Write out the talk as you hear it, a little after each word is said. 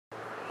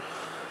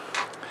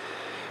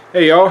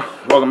Hey y'all,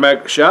 welcome back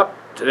to the shop.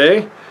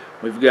 Today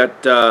we've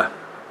got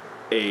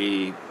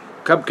a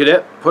Cub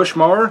Cadet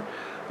Pushmower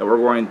that we're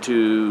going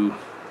to,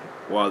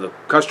 well, the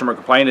customer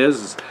complaint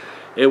is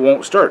it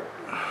won't start.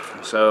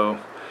 So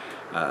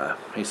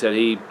he said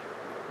he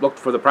looked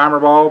for the primer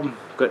bulb,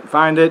 couldn't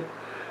find it,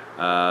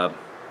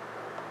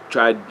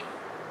 tried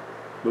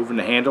moving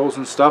the handles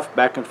and stuff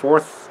back and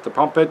forth to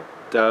pump it.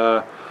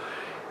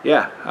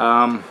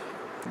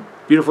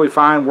 Beautifully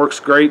fine,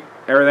 works great,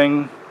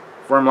 everything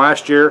from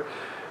last year.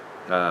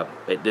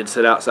 It did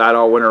sit outside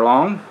all winter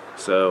long,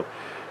 so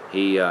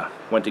he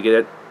went to get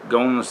it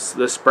going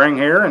this spring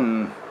here,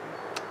 and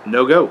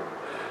no go.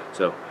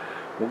 So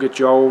we'll get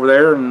you all over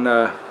there and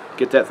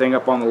get that thing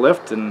up on the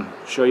lift and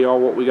show you all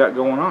what we got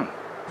going on.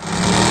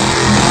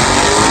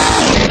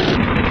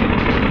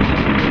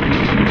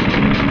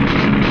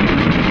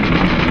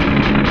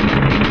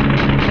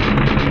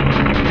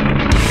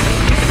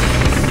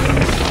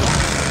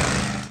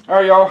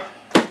 Alright y'all,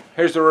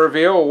 here's the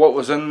reveal of what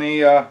was in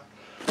the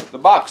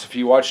box. If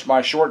you watched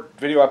my short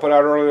video I put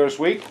out earlier this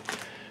week,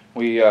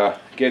 we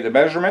gave the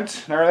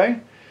measurements and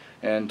everything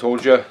and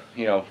told you,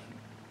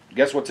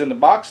 guess what's in the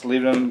box.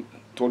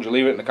 Told you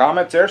leave it in the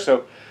comments there.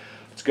 So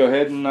let's go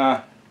ahead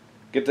and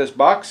get this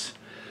box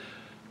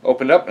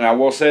opened up. And I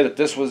will say that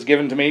this was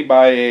given to me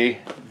by a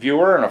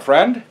viewer and a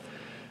friend.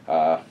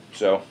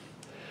 So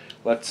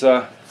let's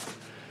I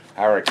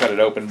already cut it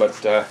open,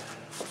 but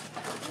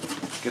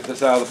get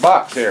this out of the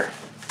box here.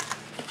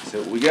 See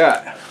what we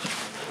got.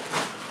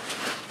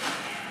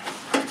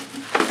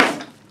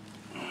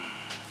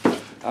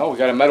 Oh, we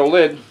got a metal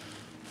lid.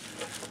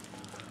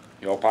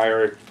 Y'all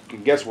probably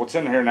can guess what's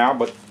in here now,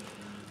 but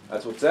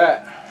that's what's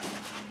at.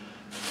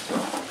 So.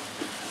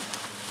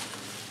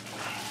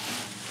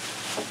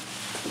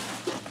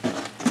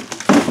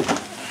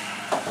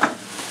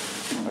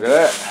 Look at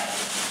that.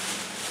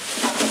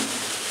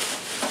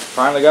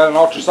 Finally got an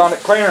ultrasonic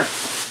cleaner.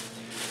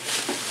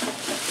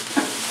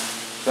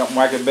 Something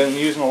I could have been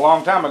using a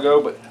long time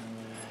ago, but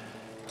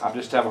I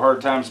just have a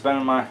hard time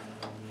spending money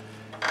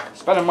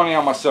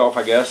on myself,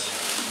 I guess.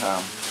 So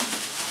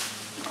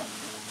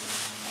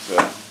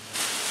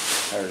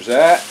there's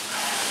that.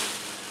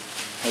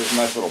 There's a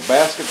nice little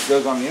basket that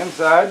goes on the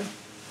inside.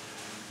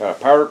 Got a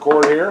powder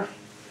cord here.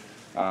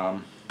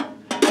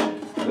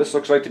 This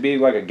looks like to be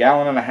like 1.5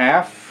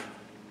 gallons.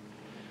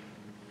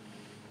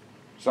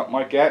 Something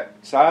like that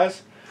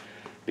size.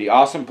 Be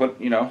awesome. Put,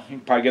 you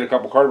can probably get a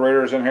couple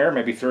carburetors in here,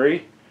 maybe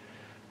 3.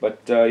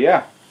 But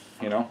yeah,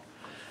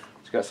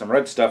 it's got some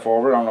red stuff all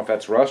over it. I don't know if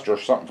that's rust or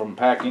something from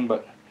packing,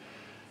 but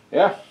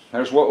yeah,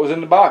 there's what was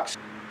in the box.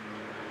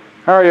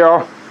 Alright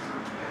y'all,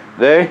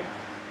 today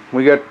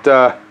we got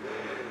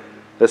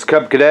this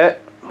Cub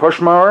Cadet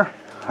Pushmower.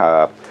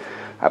 I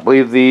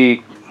believe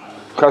the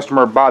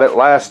customer bought it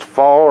last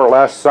fall or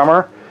last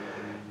summer,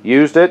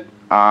 used it,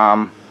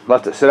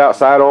 left it sit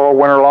outside all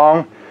winter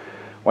long,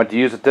 went to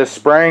use it this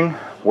spring,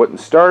 wouldn't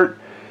start,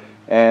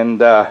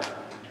 and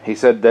he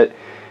said that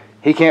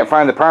he can't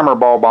find the primer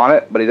bulb on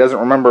it, but he doesn't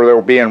remember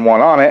there being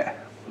one on it.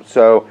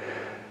 So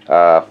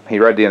he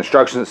read the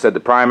instructions that said to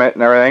prime it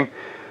and everything.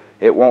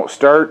 It won't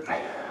start.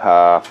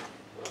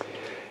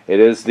 It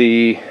is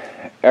the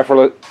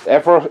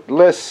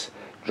effortless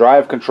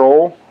drive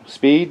control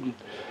speed.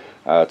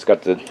 It's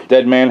got the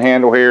dead man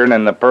handle here, and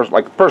then the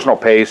personal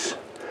pace.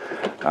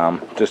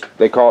 Just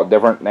they call it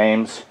different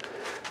names.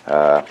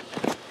 Give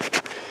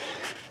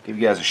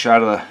you guys a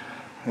shot of the.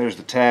 There's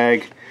the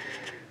tag.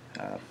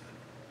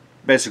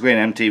 Basically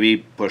an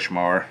MTB push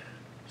mower.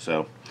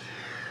 So,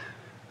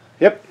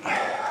 yep.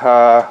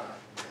 I'm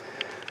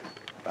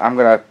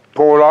gonna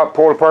pull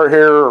it apart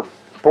here,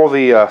 pull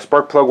the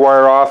spark plug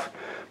wire off,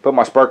 put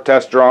my spark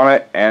tester on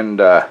it, and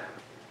we're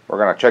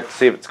gonna check to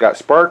see if it's got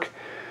spark,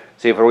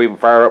 see if it'll even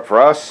fire up for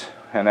us,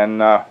 and then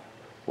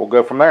we'll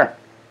go from there.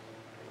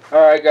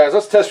 Alright guys,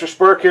 let's test for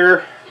spark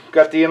here.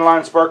 Got the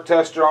inline spark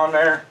tester on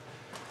there.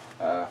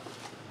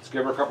 Let's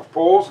give her a couple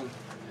pulls and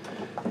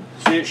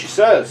see what she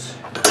says.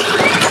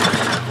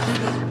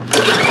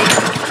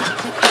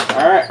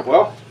 Alright,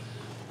 well,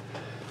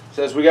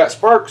 says we got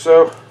spark,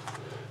 so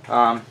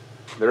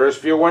there is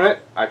fuel in it.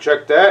 I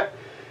checked that.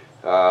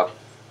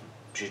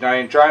 She's not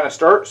even trying to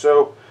start,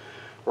 so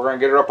we're going to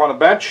get her up on the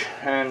bench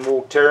and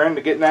we'll tear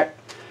into getting that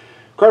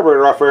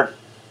carburetor off here.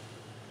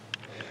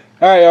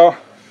 Alright y'all,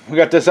 we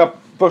got this Cub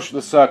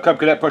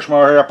Cadet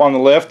Pushmower here up on the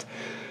lift.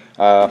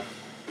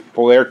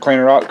 Pull the air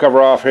cleaner out,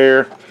 cover off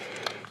here.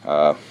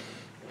 I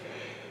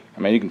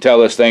mean, you can tell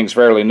this thing's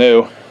fairly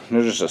new.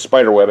 There's just a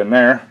spider web in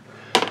there.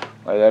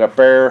 Lay that up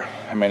there.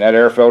 I mean, that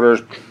air filter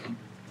is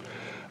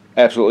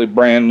absolutely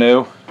brand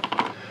new.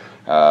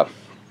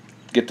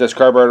 Get this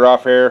carburetor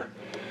off here.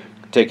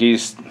 Take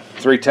these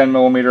 3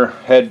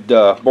 10mm head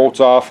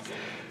bolts off.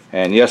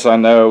 And yes, I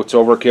know it's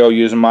overkill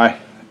using my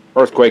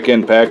earthquake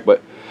impact,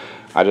 but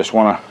I just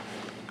want to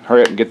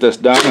hurry up and get this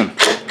done. And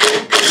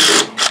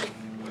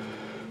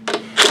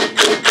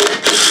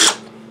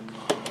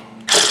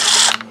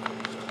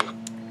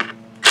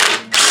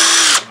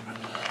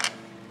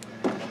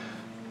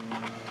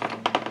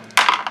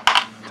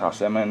toss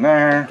them in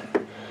there.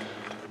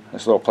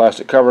 This little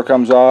plastic cover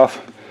comes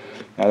off.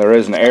 Now there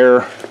is an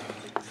air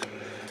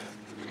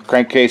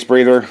crankcase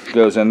breather,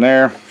 goes in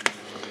there.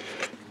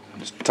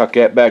 Just tuck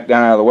that back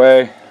down out of the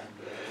way.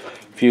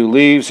 A few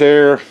leaves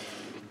here.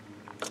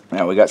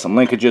 Now we got some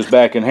linkages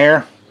back in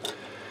here.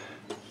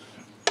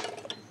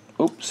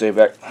 Oops, save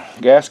that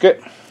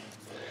gasket.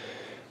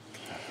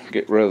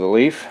 Get rid of the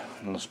leaf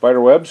and the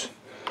spider webs.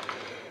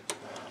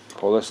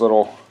 Pull this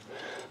little,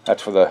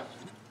 that's for the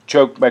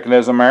choke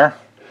mechanism there.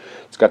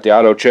 It's got the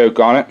auto choke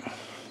on it.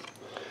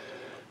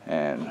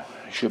 And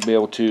you should be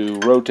able to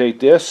rotate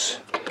this.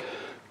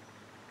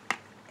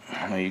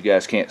 I know you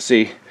guys can't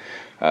see.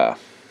 Let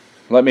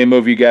me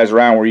move you guys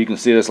around where you can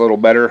see this a little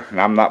better and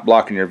I'm not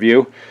blocking your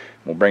view.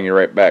 We'll bring you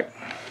right back.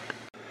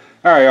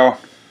 Alright y'all,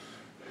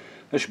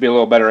 this should be a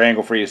little better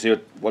angle for you to see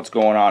what's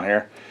going on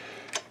here.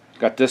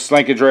 Got this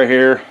linkage right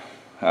here.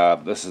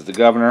 This is the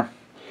governor,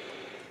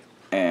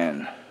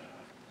 and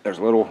there's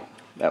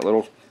that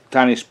little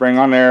tiny spring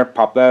on there.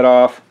 Pop that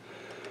off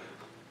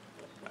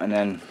and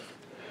then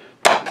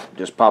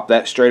just pop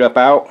that straight up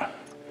out.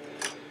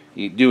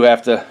 You do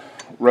have to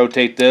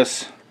rotate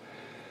this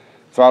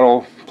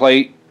throttle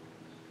plate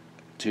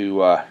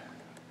to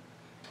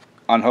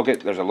unhook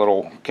it. There's a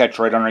little catch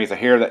right underneath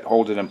here that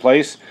holds it in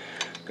place.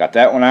 Got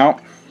that one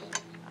out.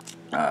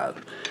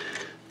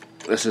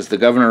 This is the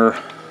governor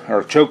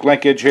or choke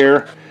linkage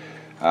here.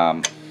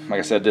 Like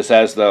I said, this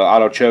has the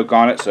auto choke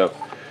on it, so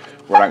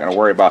we're not going to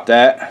worry about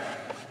that.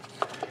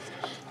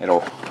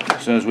 It'll,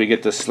 as soon as we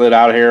get this slid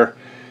out of here,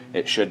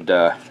 it should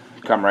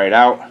come right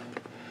out.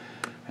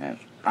 And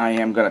I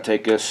am going to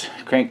take this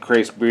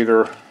crankcase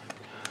breather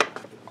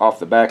off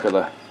the back of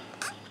the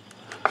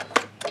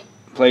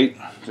plate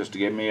just to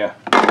give me a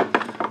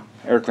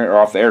air cleaner,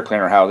 off the air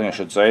cleaner housing I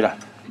should say, to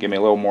give me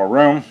a little more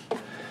room.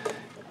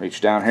 Reach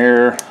down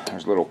here,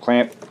 there's a little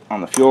clamp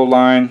on the fuel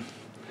line,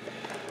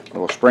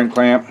 little spring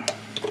clamp.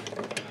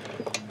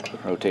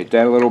 Rotate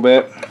that a little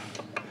bit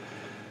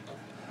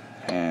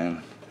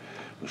and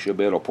we should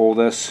be able to pull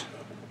this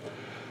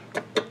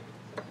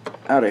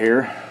out of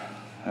here.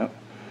 Yep.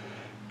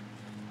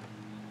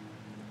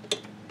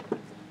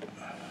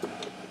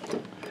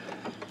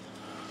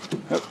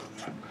 Yep.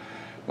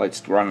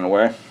 Light's running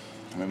away.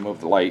 Let me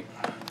move the light.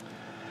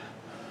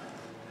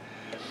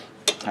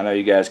 I know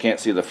you guys can't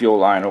see the fuel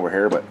line over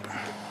here, but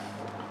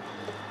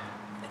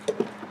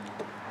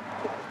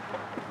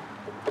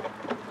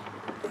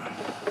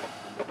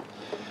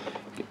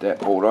get that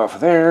pulled off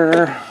of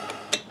there.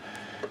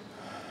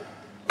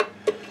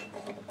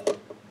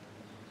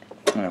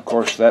 And of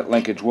course that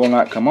linkage will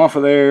not come off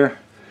of there.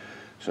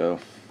 So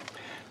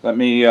let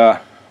me,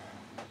 I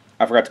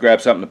forgot to grab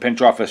something to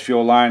pinch off this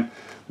fuel line.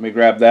 Let me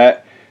grab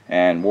that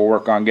and we'll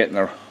work on getting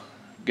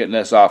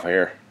this off of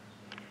here.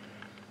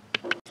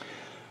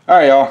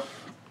 Alright y'all,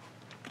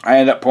 I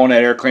ended up pulling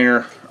that air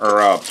cleaner,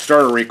 or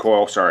starter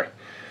recoil, sorry,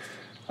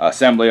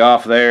 assembly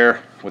off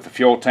there with the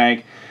fuel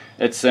tank.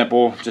 It's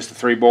simple, just the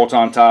 3 bolts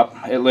on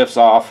top. It lifts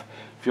off,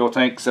 fuel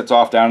tank sits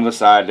off down to the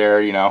side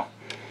there, you know.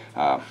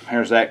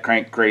 Here's that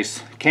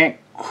crankcase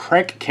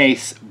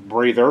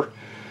breather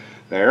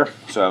there.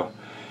 So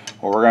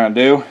what we're going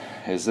to do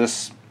is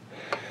this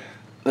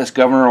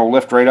governor will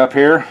lift right up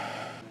here.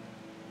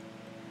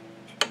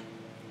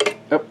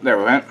 Yep, there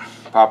we went.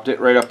 Popped it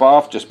right up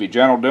off. Just be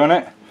gentle doing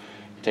it.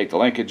 Take the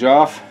linkage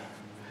off,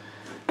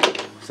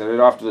 set it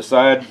off to the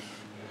side,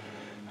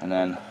 and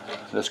then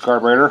this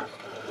carburetor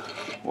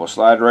will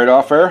slide right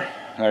off there.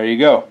 There you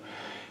go.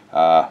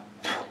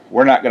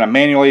 We're not going to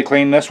manually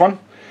clean this one.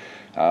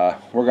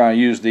 We're going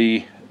to use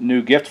the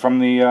new gift from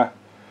the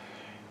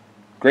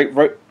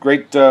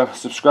great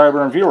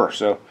subscriber and viewer.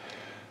 So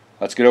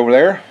let's get over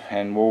there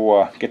and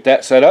we'll get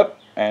that set up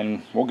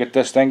and we'll get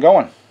this thing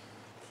going.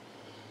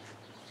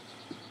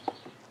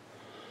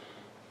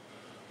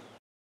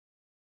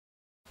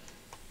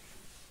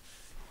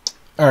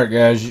 Alright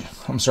guys,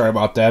 I'm sorry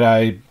about that.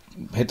 I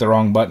hit the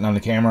wrong button on the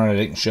camera and I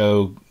didn't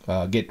show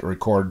get to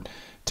record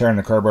tearing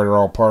the carburetor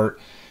all apart.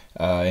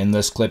 In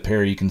this clip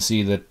here you can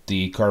see that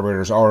the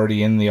carburetor is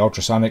already in the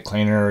ultrasonic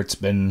cleaner. It's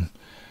been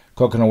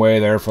cooking away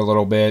there for a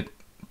little bit.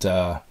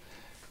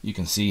 You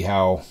can see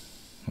how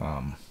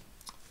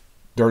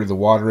dirty the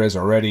water is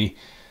already.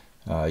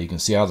 You can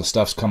see how the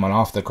stuff's coming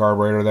off the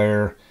carburetor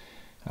there.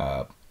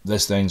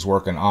 This thing's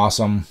working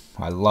awesome.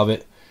 I love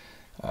it.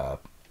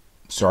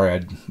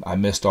 Sorry I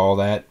missed all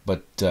that,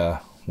 but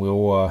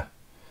we'll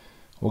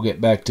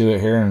get back to it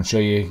here and show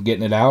you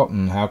getting it out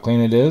and how clean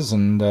it is,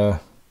 and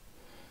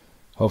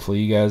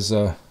hopefully you guys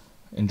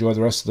enjoy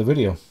the rest of the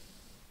video.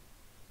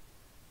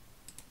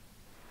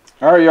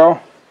 Alright y'all,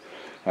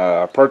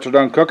 parts are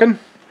done cooking,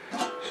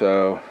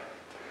 so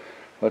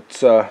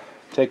let's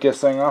take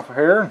this thing off of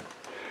here,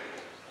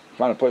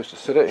 find a place to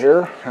sit it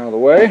here out of the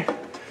way.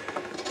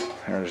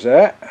 There's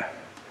that.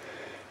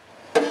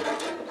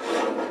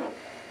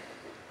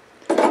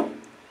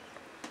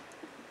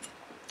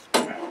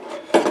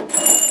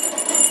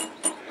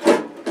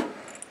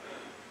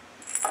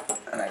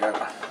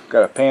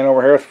 Got a pan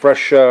over here with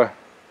fresh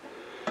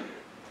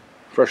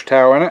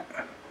towel in it.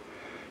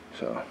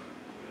 So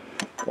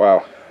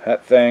Wow,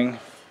 that thing,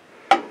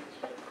 I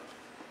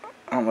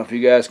don't know if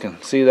you guys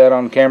can see that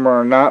on camera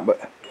or not,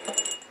 but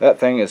that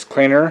thing is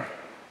cleaner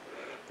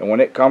than when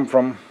it come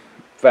from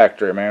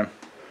factory, man.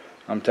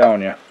 I'm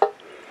telling you.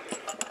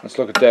 Let's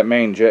look at that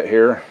main jet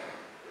here.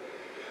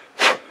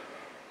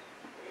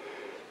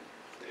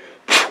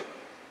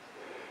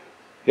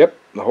 Yep,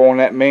 the hole in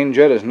that main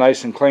jet is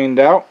nice and cleaned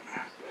out.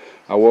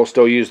 I will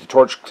still use the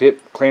torch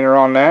tip cleaner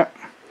on that.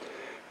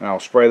 And I'll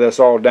spray this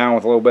all down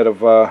with a little bit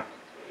of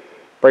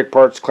brake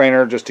parts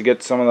cleaner just to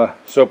get some of the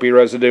soapy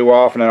residue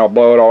off, and then I'll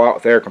blow it all out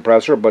with the air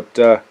compressor.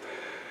 But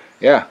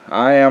yeah,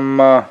 I am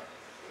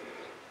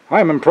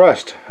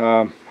impressed.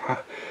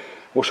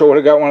 Wish I would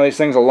have got one of these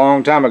things a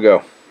long time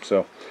ago.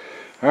 So,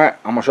 alright,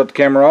 I'm going to shut the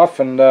camera off,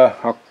 and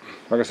like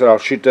I said, I'll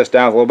shoot this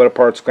down with a little bit of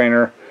parts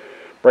cleaner,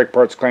 brake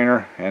parts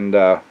cleaner, and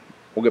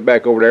we'll get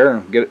back over there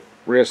and get it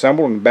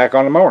reassembled and back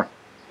on the mower.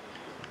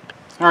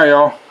 Alright,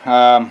 y'all.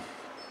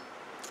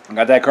 I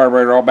got that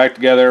carburetor all back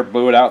together,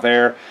 blew it out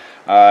there.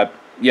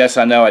 Yes,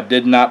 I know I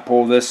did not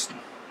pull this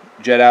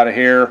jet out of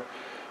here.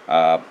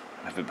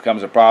 If it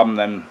becomes a problem,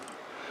 then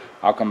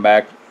I'll come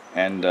back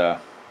and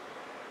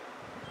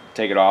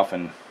take it off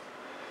and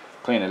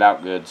clean it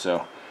out good.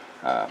 So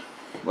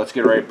let's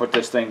get ready to put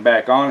this thing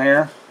back on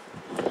here.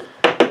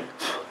 I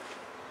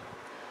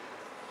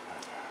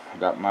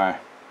got my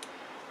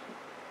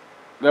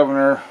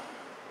governor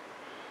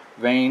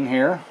vane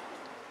here.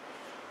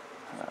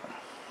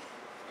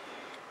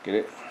 Get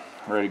it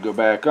ready to go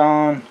back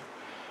on.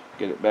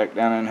 Get it back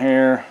down in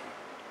here.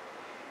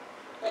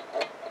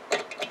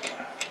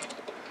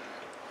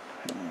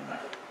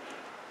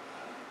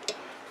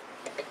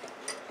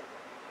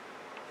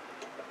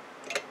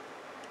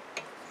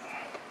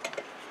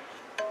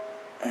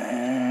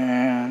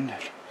 And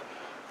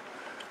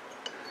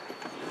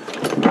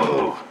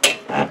whoa.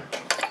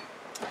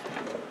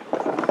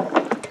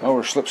 Oh,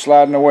 we're slip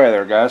sliding away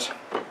there, guys.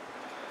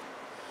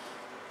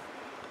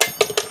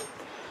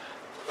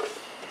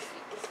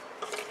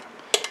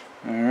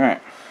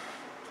 Alright.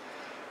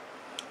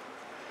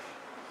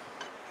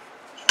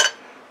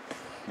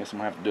 Guess I'm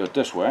going to have to do it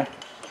this way.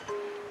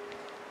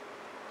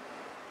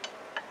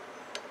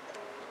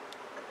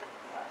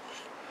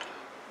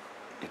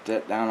 Get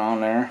that down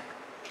on there.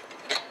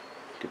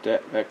 Get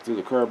that back through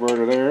the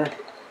carburetor there.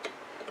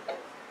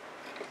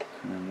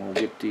 And then we'll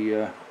get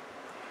the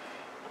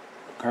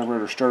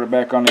carburetor started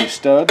back on these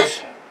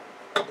studs.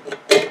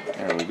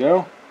 There we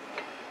go.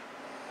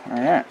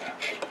 Alright.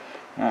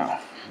 Now,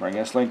 bring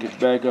this linkage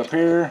back up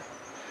here,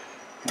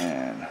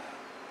 and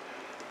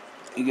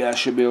you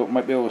guys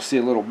might be able to see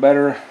a little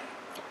better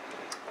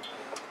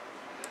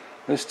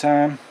this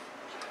time.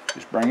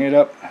 Just bring it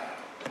up.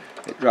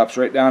 It drops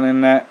right down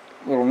in that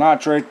little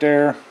notch right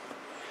there,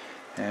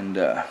 and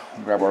we'll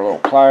grab our little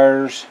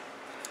pliers,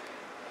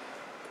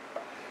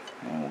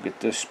 and we'll get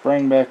this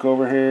spring back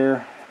over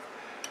here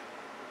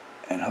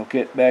and hook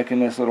it back in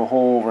this little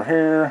hole over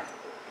here.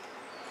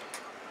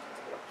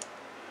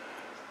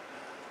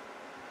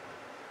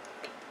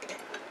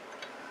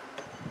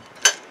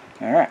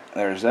 Alright,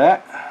 there's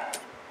that.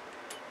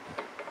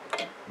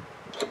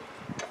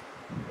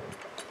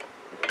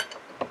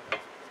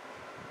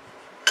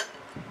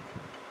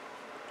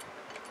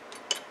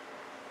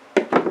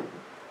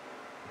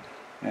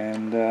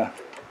 And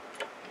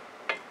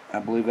I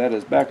believe that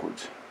is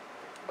backwards.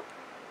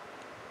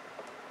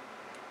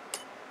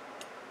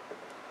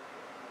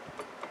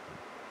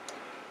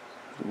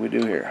 What do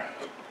we do here?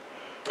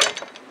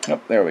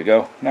 Yep, there we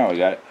go. Now we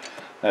got it.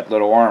 That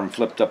little arm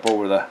flipped up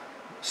over the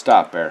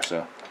stop there,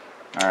 so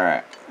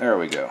alright, there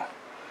we go.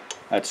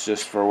 That's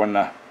just for when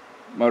the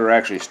motor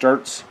actually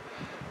starts.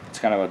 It's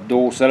kind of a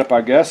dual setup,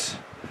 I guess.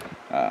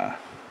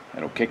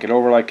 It'll kick it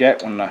over like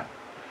that when the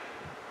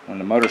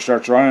motor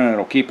starts running, and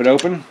it'll keep it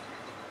open.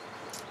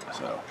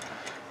 So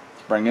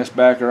bring this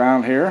back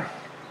around here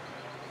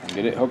and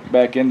get it hooked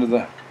back into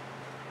the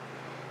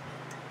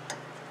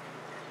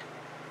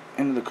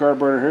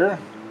carburetor here.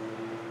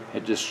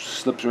 It just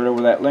slips right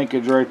over that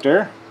linkage right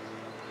there,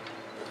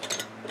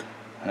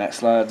 and that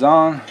slides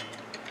on.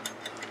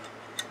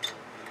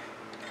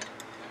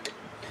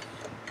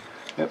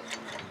 Yep,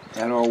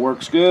 that all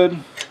works good.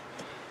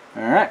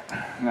 Alright,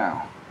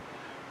 now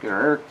get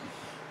our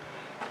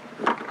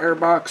air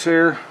box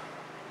here,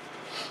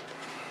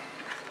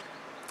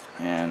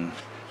 and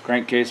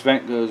crankcase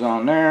vent goes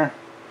on there,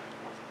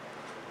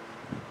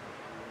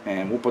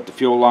 and we'll put the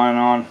fuel line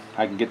on.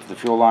 I can get to the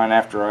fuel line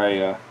after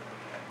I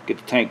get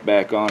the tank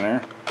back on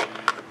there.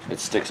 It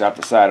sticks out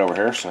the side over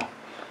here, so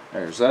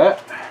there's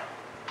that.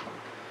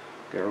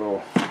 Got a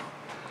little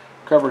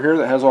cover here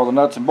that has all the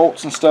nuts and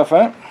bolts and stuff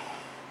in it.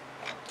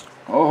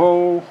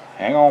 Oh,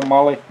 hang on,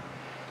 Molly.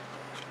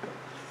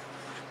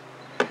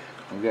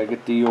 We gotta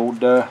get the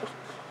old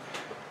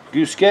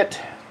goose kit,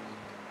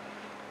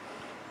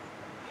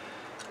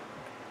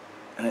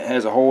 and it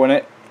has a hole in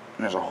it,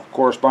 and there's a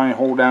corresponding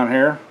hole down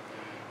here.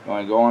 You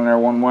only go on there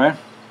one way.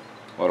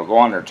 Well, it'll go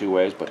on there two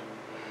ways, but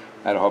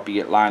that'll help you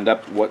get lined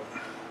up to what.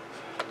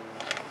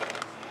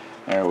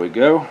 There we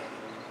go.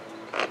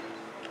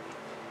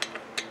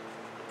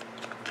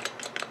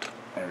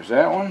 There's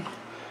that one.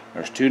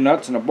 There's 2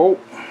 nuts and a bolt.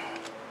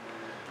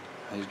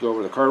 These go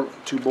over the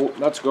 2 bolt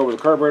nuts go over the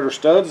carburetor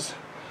studs.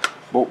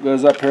 Bolt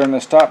goes up here in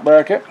this top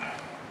bracket.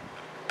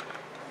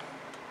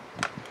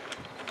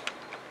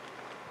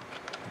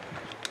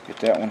 Get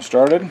that one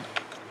started.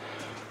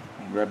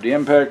 Grab the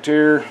impact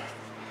here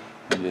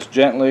and just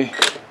gently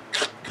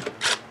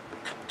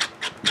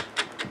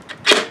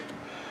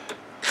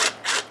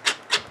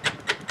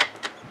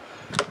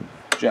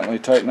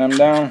tighten them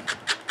down.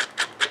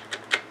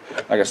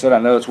 Like I said, I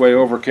know it's way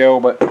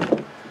overkill, but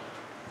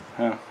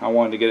I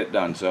wanted to get it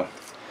done. So,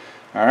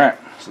 alright,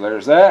 so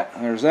there's that.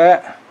 There's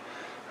that.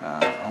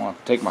 I want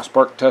to take my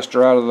spark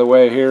tester out of the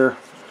way here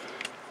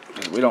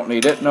because we don't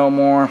need it no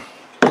more.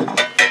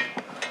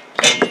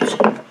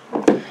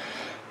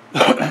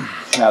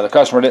 Now, the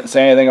customer didn't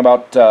say anything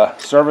about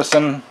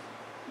servicing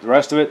the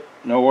rest of it.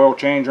 No oil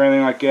change or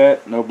anything like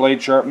that. No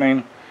blade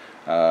sharpening.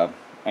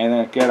 Anything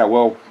like that. I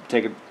will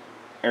take an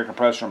air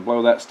compressor and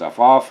blow that stuff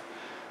off.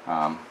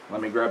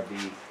 Let me grab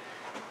the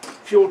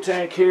fuel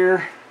tank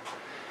here.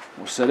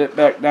 We'll set it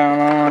back down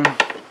on.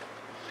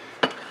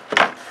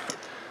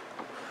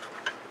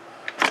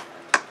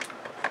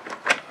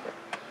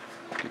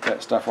 Get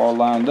that stuff all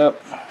lined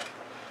up.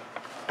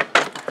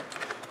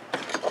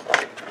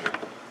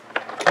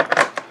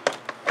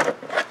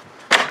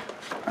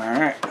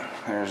 Alright,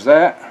 there's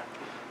that.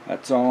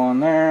 That's all on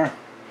there.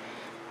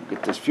 We'll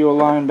get this fuel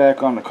line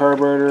back on the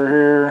carburetor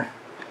here.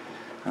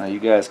 You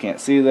guys can't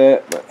see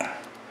that, but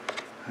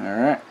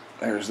alright,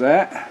 there's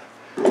that.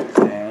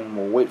 And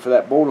we'll wait for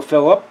that bowl to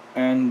fill up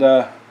and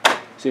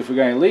see if we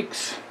got any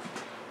leaks.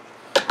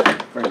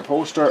 Bring the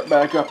pull start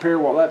back up here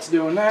while that's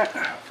doing that.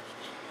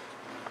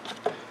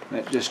 And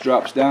it just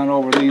drops down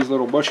over these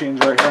little bushings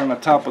right here on the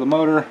top of the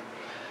motor.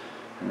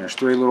 And there's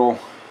 3 little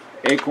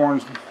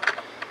acorns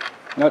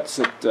nuts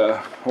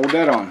that hold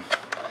that on.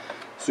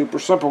 Super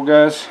simple,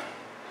 guys.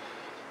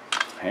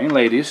 And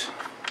ladies.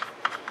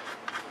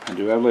 I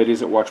do have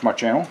ladies that watch my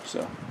channel,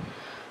 so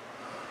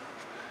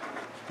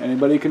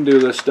anybody can do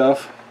this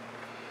stuff.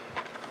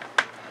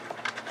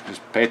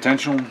 Just pay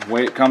attention to the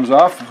way it comes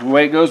off, the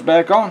way it goes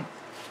back on.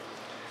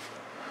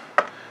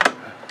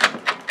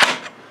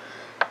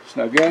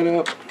 Snug that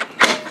up.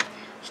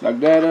 Snug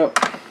that up.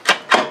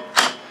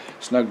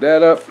 Snug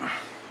that up.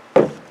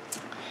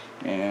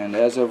 And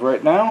as of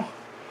right now,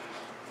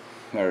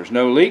 there's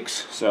no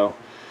leaks, so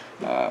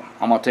I'm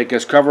going to take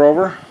this cover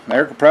over, the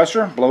air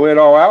compressor, blow it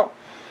all out,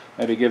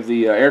 maybe give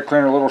the air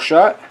cleaner a little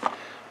shot.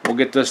 We'll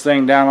get this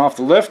thing down off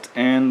the lift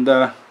and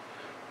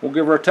we'll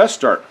give her a test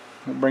start.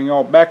 We'll bring you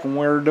all back when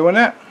we're doing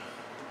that.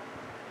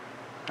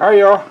 Alright,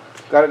 y'all,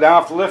 got it down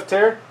off the lift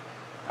here.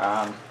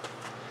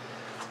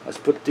 Let's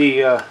put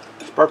the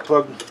spark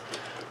plug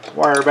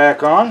wire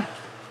back on.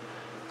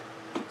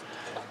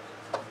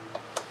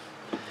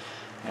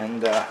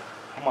 And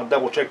I'm going to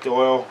double check the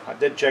oil. I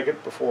did check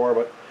it before,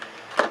 but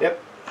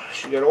yep,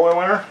 she got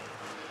oil in her.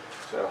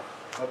 So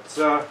let's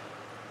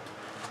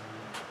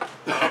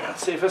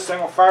see if this thing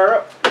will fire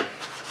up.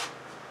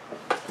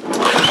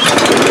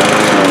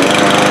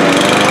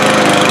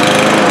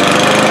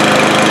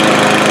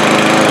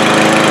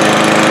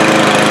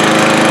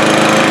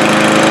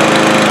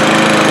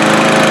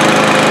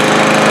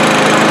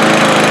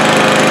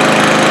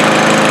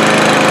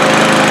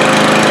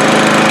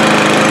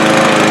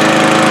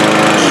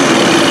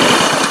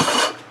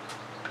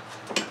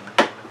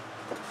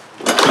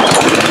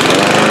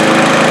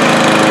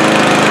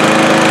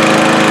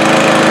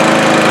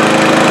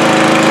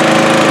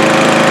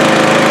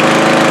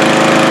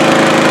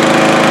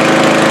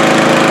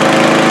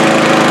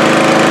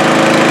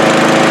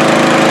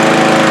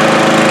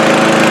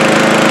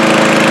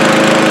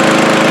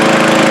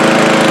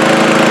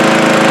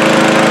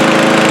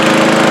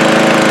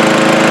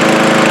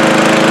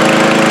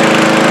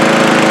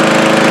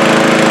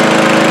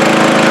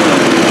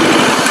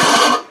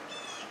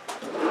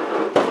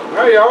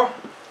 There y'all.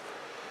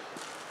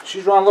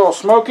 She's running a little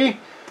smoky,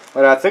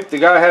 but I think the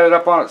guy had it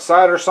up on its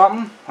side or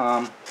something.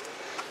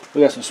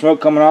 We got some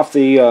smoke coming off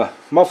the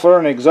muffler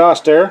and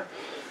exhaust there.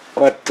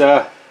 But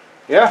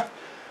yeah,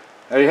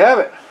 there you have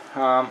it.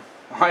 I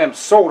am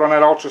sold on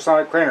that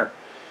ultrasonic cleaner.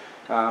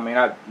 I mean,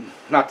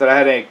 not that I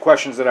had any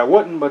questions that I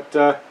wouldn't,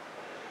 but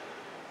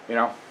you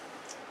know,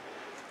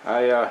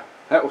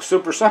 that was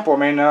super simple.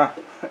 I mean,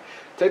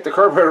 take the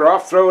carburetor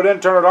off, throw it in,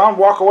 turn it on,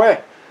 walk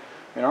away.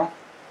 You know,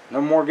 no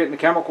more getting the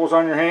chemicals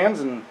on your hands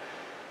and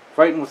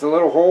fighting with the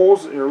little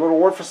holes, your little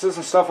orifices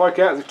and stuff like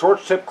that. The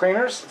torch tip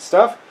cleaners and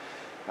stuff.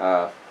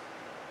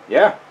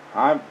 Yeah,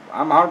 I'm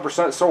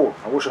 100% sold.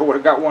 I wish I would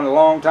have got one a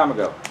long time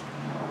ago.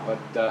 But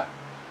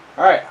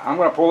all right, I'm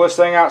going to pull this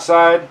thing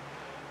outside.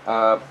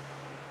 The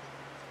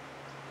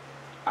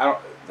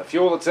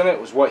fuel that's in it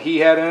was what he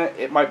had in it.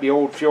 It might be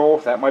old fuel.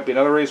 That might be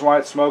another reason why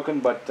it's smoking.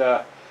 But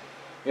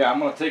yeah, I'm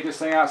going to take this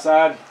thing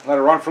outside, let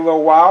it run for a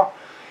little while,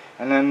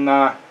 and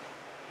then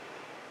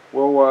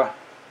we'll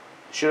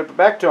ship it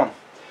back to him.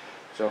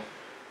 So, all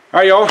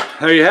right, y'all,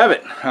 there you have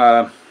it.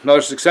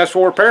 Another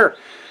successful repair.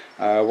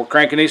 We're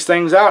cranking these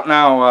things out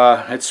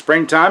now. It's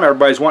springtime.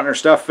 Everybody's wanting their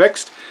stuff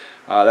fixed.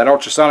 That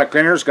ultrasonic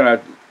cleaner is going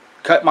to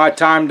cut my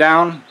time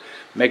down,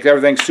 make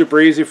everything super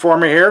easy for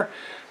me here.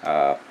 Wish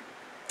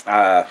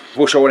I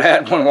would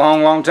have had one a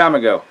long time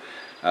ago,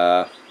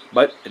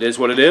 but it is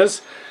what it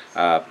is.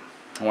 I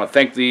want to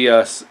thank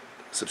the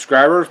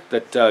subscriber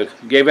that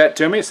gave that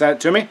to me, sent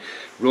it to me.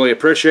 Really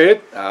appreciate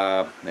it.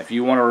 If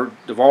you want to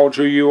divulge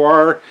who you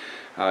are,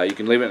 you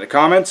can leave it in the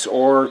comments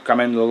or come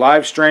into the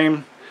live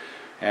stream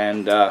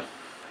and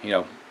you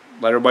know,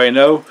 let everybody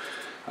know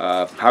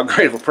how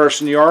great of a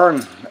person you are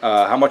and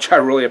how much I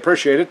really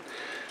appreciate it.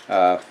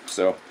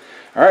 So,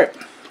 all right,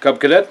 Cub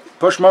Cadet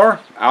Pushmower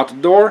out the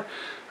door.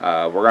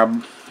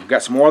 We've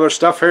got some more other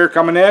stuff here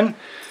coming in.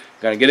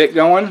 Gonna get it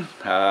going.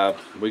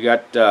 We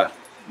got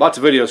lots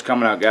of videos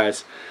coming out,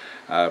 guys.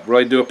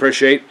 Really do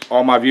appreciate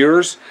all my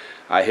viewers.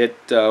 I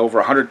hit over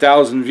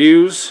 100,000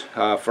 views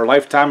for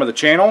lifetime of the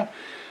channel.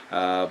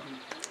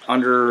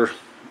 Under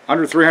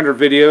 300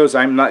 videos.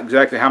 I'm not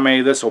exactly how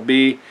many this will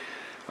be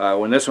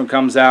when this one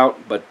comes out,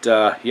 but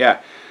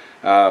yeah,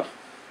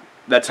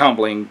 that's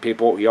humbling,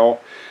 people,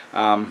 y'all.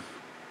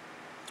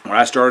 When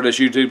I started this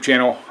YouTube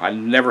channel, I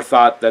never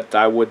thought that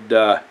I would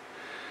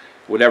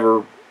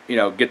ever, you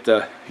know, get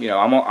the, you know,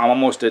 I'm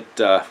almost at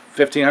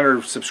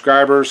 1,500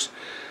 subscribers,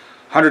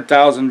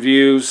 100,000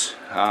 views.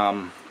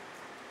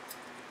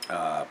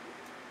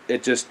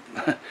 It just,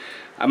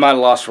 I'm at a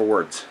loss for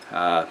words.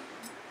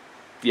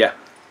 Yeah,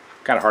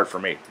 kind of hard for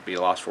me to be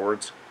lost for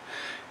words.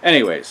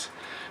 Anyways,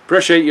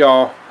 appreciate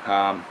y'all.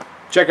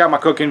 Check out my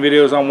cooking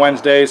videos on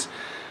Wednesdays.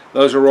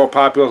 Those are real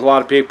popular with a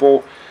lot of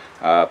people.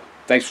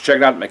 Thanks for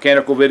checking out the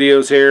mechanical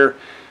videos here.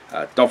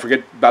 Don't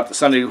forget about the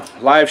Sunday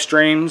live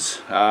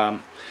streams.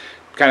 Kind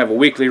of a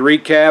weekly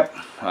recap.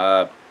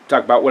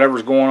 Talk about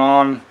whatever's going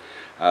on.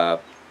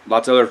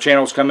 Lots of other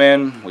channels come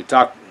in. We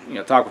talk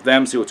with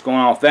them, see what's going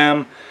on with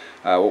them.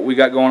 What we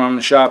got going on in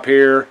the shop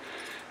here.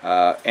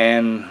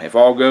 And if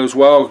all goes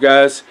well,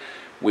 guys,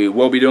 we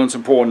will be doing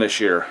some pulling this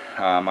year.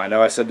 I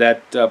know I said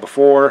that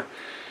before,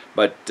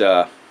 but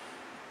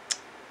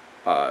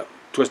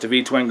Twisted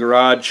V Twin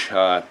Garage,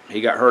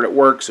 he got hurt at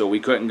work, so we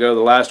couldn't go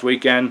the last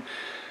weekend.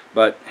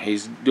 But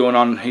he's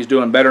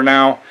doing better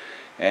now,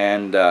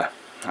 and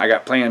I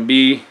got Plan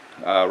B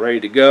ready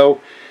to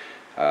go.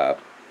 A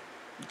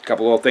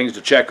couple little things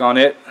to check on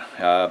it,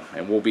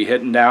 and we'll be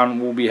heading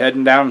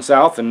down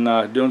south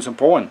and doing some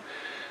pulling.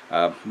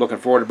 Looking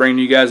forward to bringing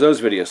you guys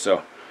those videos.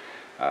 So,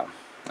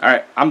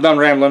 alright, I'm done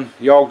rambling.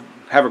 Y'all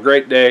have a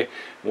great day.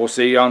 We'll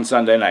see you on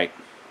Sunday night.